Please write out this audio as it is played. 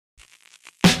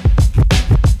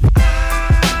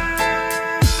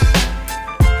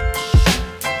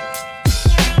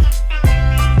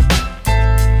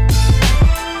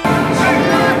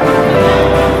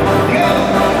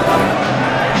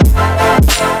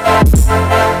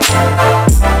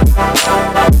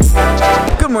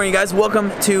you guys?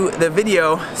 Welcome to the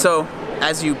video. So,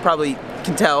 as you probably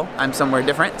can tell, I'm somewhere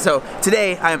different. So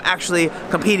today I am actually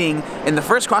competing in the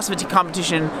first CrossFit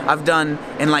competition I've done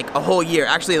in like a whole year.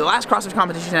 Actually, the last CrossFit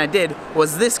competition I did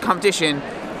was this competition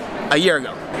a year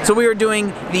ago. So we were doing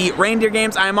the reindeer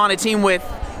games. I am on a team with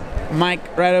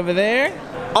Mike right over there.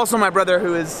 Also my brother,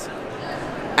 who is,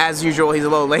 as usual, he's a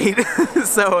little late.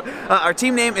 So our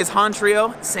team name is Han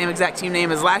Trio, same exact team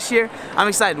name as last year. I'm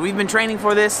excited. We've been training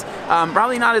for this,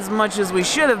 probably not as much as we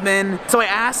should have been. So I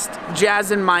asked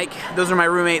Jazz and Mike, those are my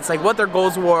roommates, like what their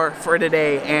goals were for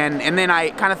today, and then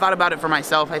I kind of thought about it for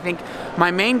myself. I think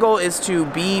my main goal is to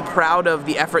be proud of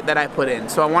the effort that I put in.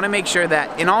 So I want to make sure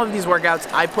that in all of these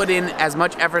workouts, I put in as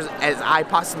much effort as I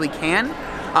possibly can.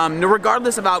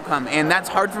 Regardless of outcome, and that's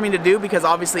hard for me to do because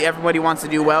obviously everybody wants to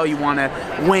do well, you want to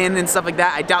win and stuff like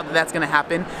that. I doubt that that's going to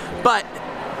happen, but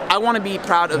I want to be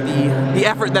proud of the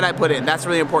effort that I put in. That's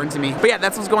really important to me. But yeah,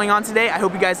 that's what's going on today. I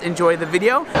hope you guys enjoy the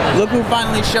video. Look who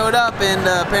finally showed up, and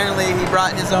apparently he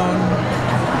brought his own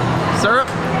syrup,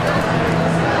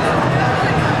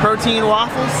 protein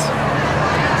waffles.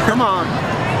 Come on,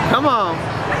 come on.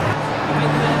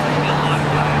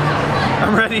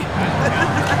 I'm ready.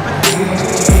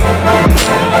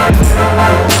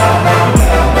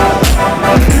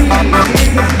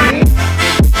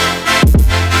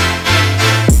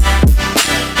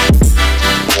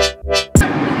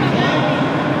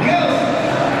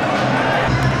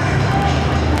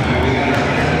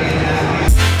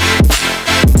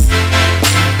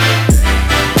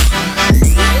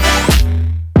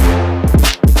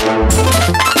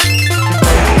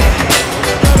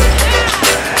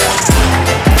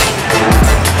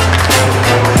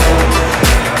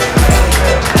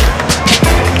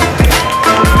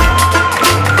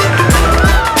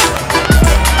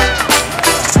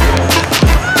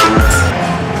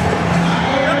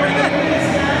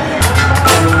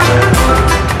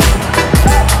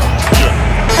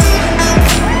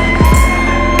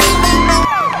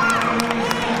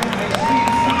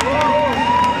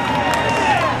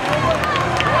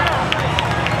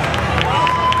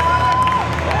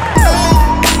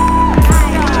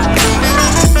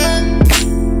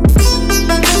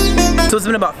 So it's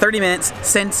been about 30 minutes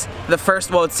since the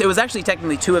first, well, it was actually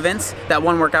technically 2 events. That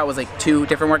one workout was like 2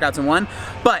 different workouts in one.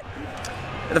 But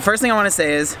the first thing I want to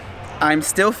say is I'm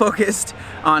still focused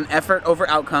on effort over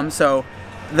outcome. So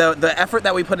the effort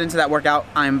that we put into that workout,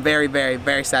 I'm very, very,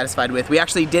 very satisfied with. We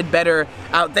actually did better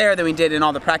out there than we did in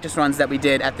all the practice runs that we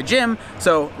did at the gym.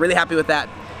 So really happy with that.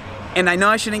 And I know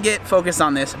I shouldn't get focused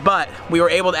on this, but we were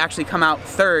able to actually come out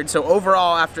 3rd. So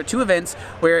overall, after 2 events,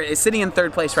 we're sitting in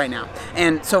 3rd place right now.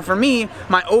 And so for me,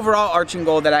 my overall arching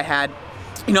goal that I had,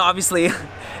 you know, obviously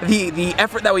the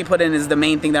effort that we put in is the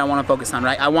main thing that I want to focus on,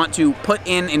 right? I want to put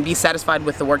in and be satisfied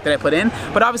with the work that I put in,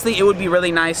 but obviously it would be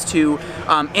really nice to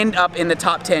end up in the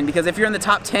top 10, because if you're in the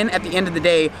top 10 at the end of the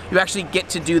day, you actually get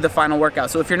to do the final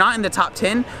workout. So if you're not in the top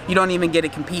 10, you don't even get to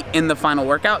compete in the final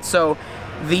workout. So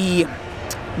the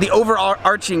overall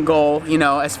arching goal, you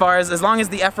know, as long as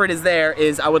the effort is there,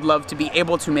 is I would love to be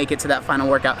able to make it to that final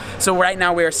workout. So right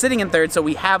now we are sitting in 3rd, so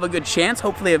we have a good chance,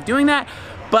 hopefully, of doing that.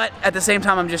 But at the same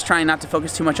time, I'm just trying not to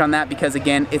focus too much on that because,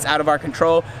 again, it's out of our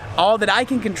control. All that I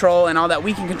can control and all that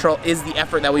we can control is the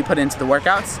effort that we put into the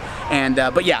workouts. And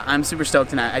but yeah, I'm super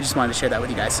stoked tonight. I just wanted to share that with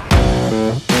you guys.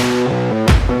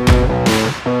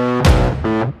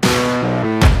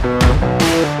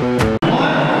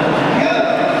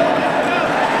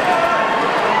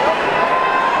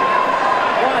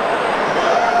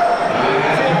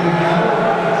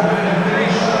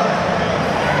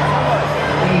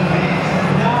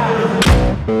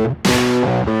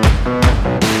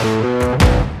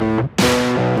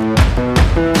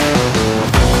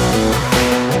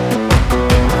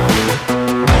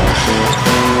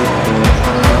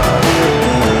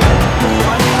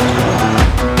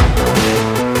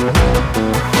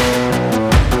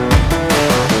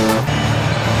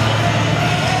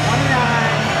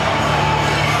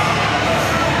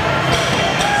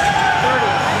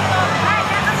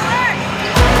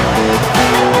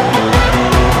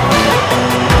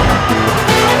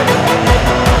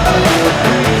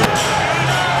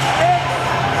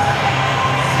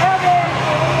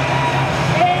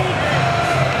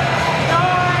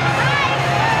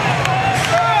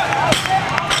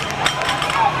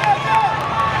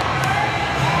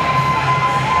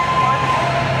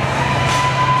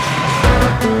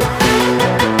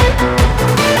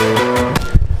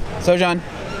 So John,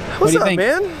 what do you think?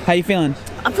 Man? How you feeling?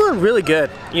 I'm feeling really good,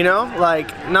 you know,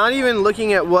 like not even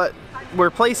looking at what we're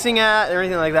placing at or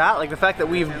anything like that, like the fact that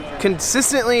we've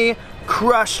consistently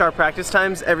crushed our practice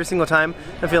times every single time.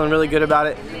 I'm feeling really good about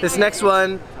it. This next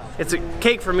one, It's a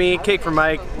cake for me, cake for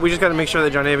Mike. We just got to make sure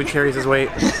that John David carries his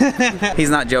weight. He's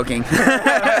not joking. But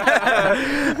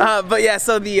yeah,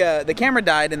 so the camera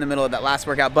died in the middle of that last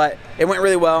workout, but it went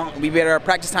really well. We beat our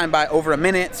practice time by over a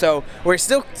minute, so we're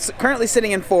still currently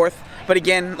sitting in 4th. But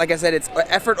again, like I said, it's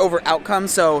effort over outcome,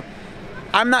 so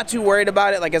I'm not too worried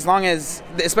about it. Like, as long as,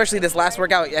 especially this last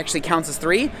workout actually counts as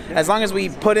 3, as long as we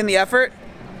put in the effort,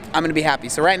 I'm gonna be happy.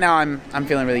 So right now I'm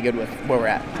feeling really good with where we're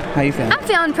at. How you feeling? I'm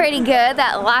feeling pretty good.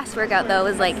 That last workout though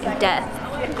was like death.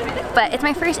 But it's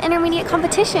my first intermediate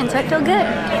competition, so I feel good.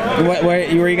 Where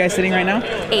are you guys sitting right now?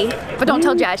 8th. But don't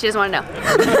tell Jazz, she doesn't want to know.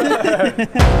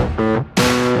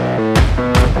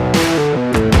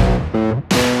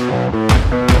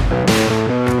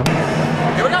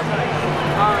 Here we go. 'Cause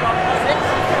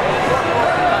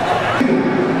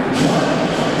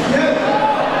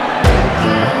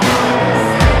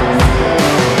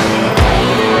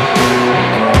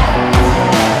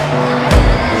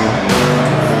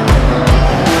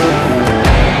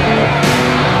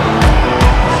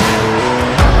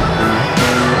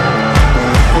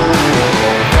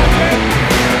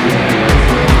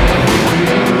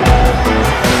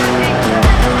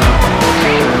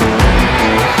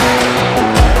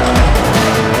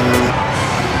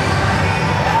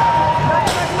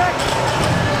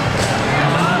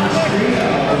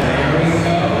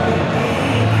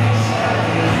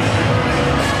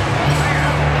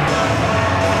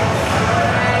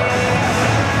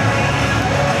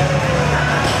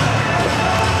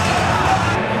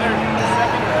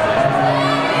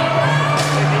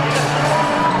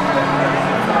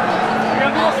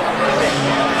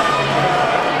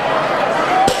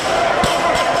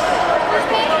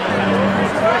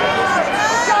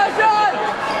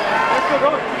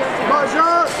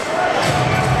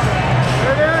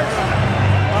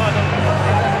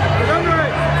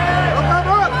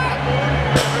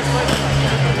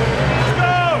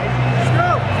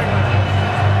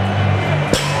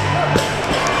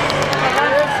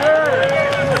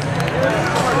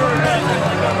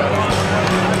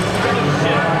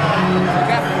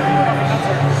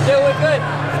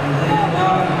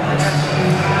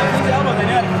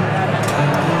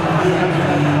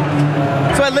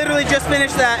just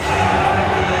finished that.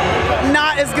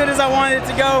 Not as good as I wanted it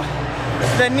to go.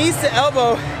 The knees to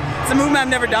elbow, it's a movement I've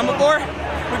never done before.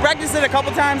 We practiced it a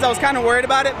couple times. I was kind of worried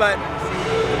about it, but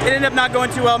it ended up not going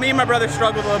too well. Me and my brother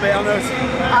struggled a little bit on those.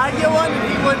 I get one,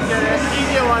 he wouldn't get it. He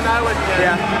get one, I wouldn't get it.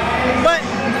 Yeah. But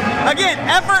again,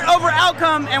 effort over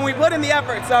outcome, and we put in the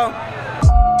effort, so.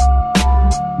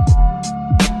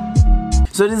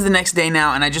 So it is the next day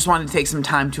now, and I just wanted to take some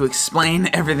time to explain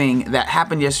everything that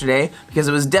happened yesterday, because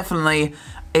it was definitely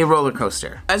a roller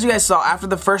coaster. As you guys saw, after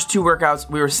the first two workouts,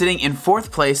 we were sitting in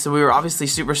 4th place, so we were obviously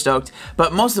super stoked,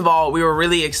 but most of all, we were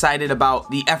really excited about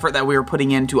the effort that we were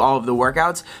putting into all of the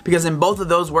workouts, because in both of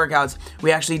those workouts,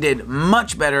 we actually did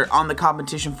much better on the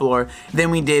competition floor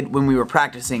than we did when we were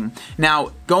practicing.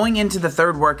 Now, going into the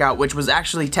third workout, which was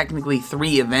actually technically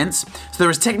 3 events, so there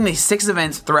was technically 6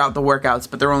 events throughout the workouts,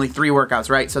 but there were only 3 workouts,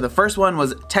 right? So the first one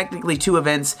was technically 2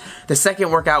 events, the second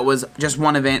workout was just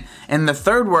 1 event, and the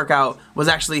third workout was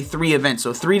actually 3 events,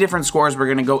 so 3 different scores we're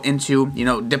gonna go into, you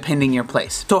know, depending your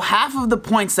place. So half of the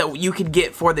points that you could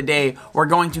get for the day were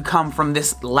going to come from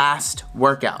this last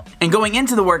workout. And going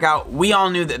into the workout, we all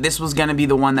knew that this was gonna be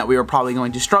the one that we were probably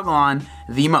going to struggle on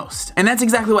the most. And that's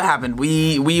exactly what happened.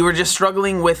 We were just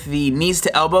struggling with the knees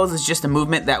to elbows. It's just a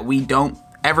movement that we don't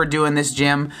ever do in this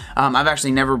gym. I've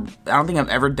actually I don't think I've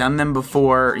ever done them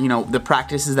before, you know, the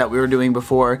practices that we were doing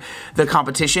before the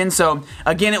competition. So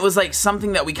again, it was like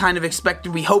something that we kind of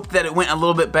expected. We hoped that it went a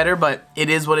little bit better, but it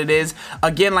is what it is.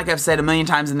 Again, like I've said a million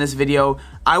times in this video,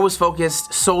 I was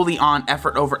focused solely on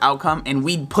effort over outcome, and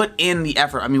we put in the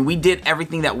effort. I mean, we did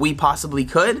everything that we possibly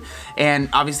could, and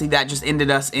obviously that just ended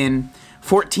us in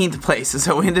 14th place.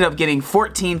 So we ended up getting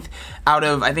 14th out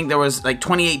of, I think there was like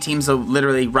 28 teams, so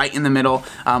literally right in the middle.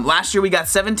 Last year we got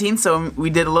 17th, so we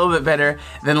did a little bit better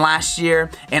than last year.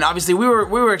 And obviously we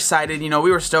were excited, you know, we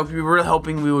were stoked. We were really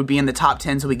hoping we would be in the top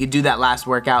 10 so we could do that last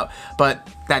workout, but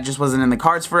that just wasn't in the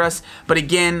cards for us. But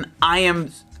again, I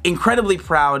am incredibly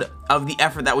proud of the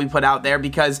effort that we put out there,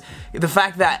 because the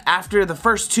fact that after the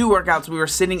first 2 workouts we were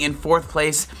sitting in 4th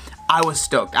place, I was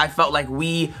stoked. I felt like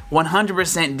we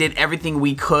 100% did everything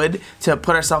we could to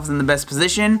put ourselves in the best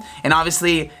position, and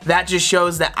obviously that just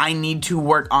shows that I need to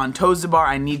work on toes to bar,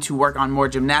 I need to work on more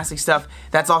gymnastic stuff.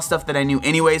 That's all stuff that I knew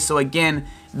anyway, so again,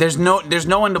 there's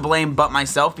no one to blame but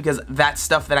myself, because that's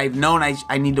stuff that I've known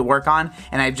I need to work on,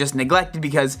 and I've just neglected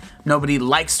because nobody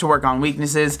likes to work on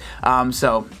weaknesses.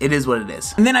 So it is what it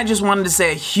is. And then I just wanted to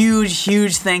say a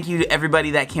huge thank you to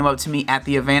everybody that came up to me at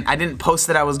the event. I didn't post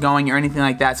that I was going or anything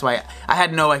like that, so I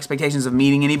had no expectations of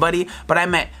meeting anybody, but I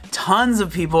met tons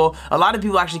of people. A lot of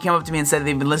people actually came up to me and said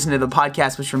they've been listening to the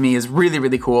podcast, which for me is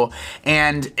really cool.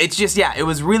 And it's just, yeah, it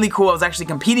was really cool. I was actually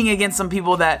competing against some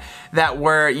people that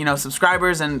were, you know,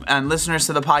 subscribers and listeners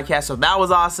to the podcast, so that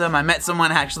was awesome. I met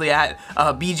someone actually at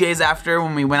BJ's after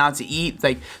when we went out to eat.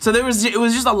 Like, so it was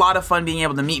just a lot of fun being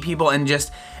able to meet people, and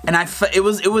it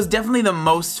was definitely the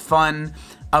most fun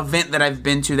event that I've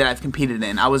been to that I've competed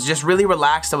in. I was just really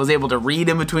relaxed. I was able to read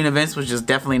in between events, which is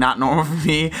definitely not normal for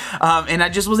me, and I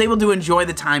just was able to enjoy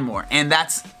the time more. And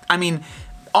that's, I mean,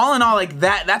 all in all, like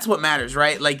that's what matters,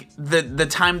 right? Like the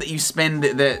time that you spend,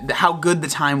 how good the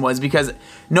time was, because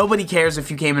nobody cares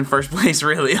if you came in first place,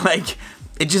 really. Like,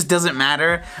 it just doesn't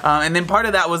matter. And then part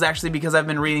of that was actually because I've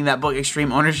been reading that book,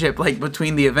 Extreme Ownership, like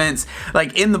between the events.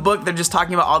 Like in the book, they're just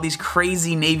talking about all these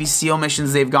crazy Navy SEAL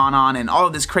missions they've gone on and all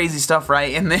of this crazy stuff,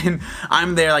 right? And then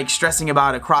I'm there like stressing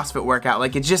about a CrossFit workout.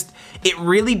 Like it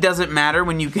really doesn't matter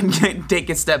when you can take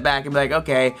a step back and be like,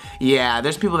 okay, yeah,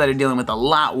 there's people that are dealing with a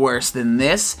lot worse than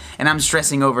this, and I'm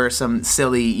stressing over some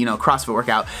silly, you know, CrossFit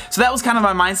workout. So that was kind of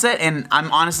my mindset, and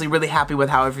I'm honestly really happy with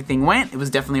how everything went. It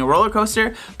was definitely a roller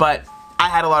coaster, but I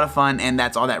had a lot of fun, and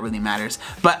that's all that really matters.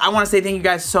 But I want to say thank you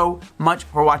guys so much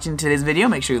for watching today's video.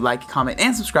 Make sure you like, comment,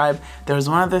 and subscribe. There was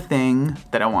one other thing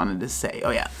that I wanted to say.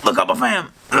 Oh yeah, look up a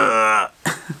fam.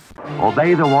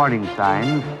 Obey the warning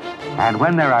signs, and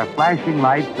when there are flashing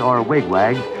lights or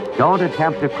wigwags, don't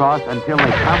attempt to cross until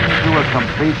they come to a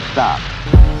complete stop.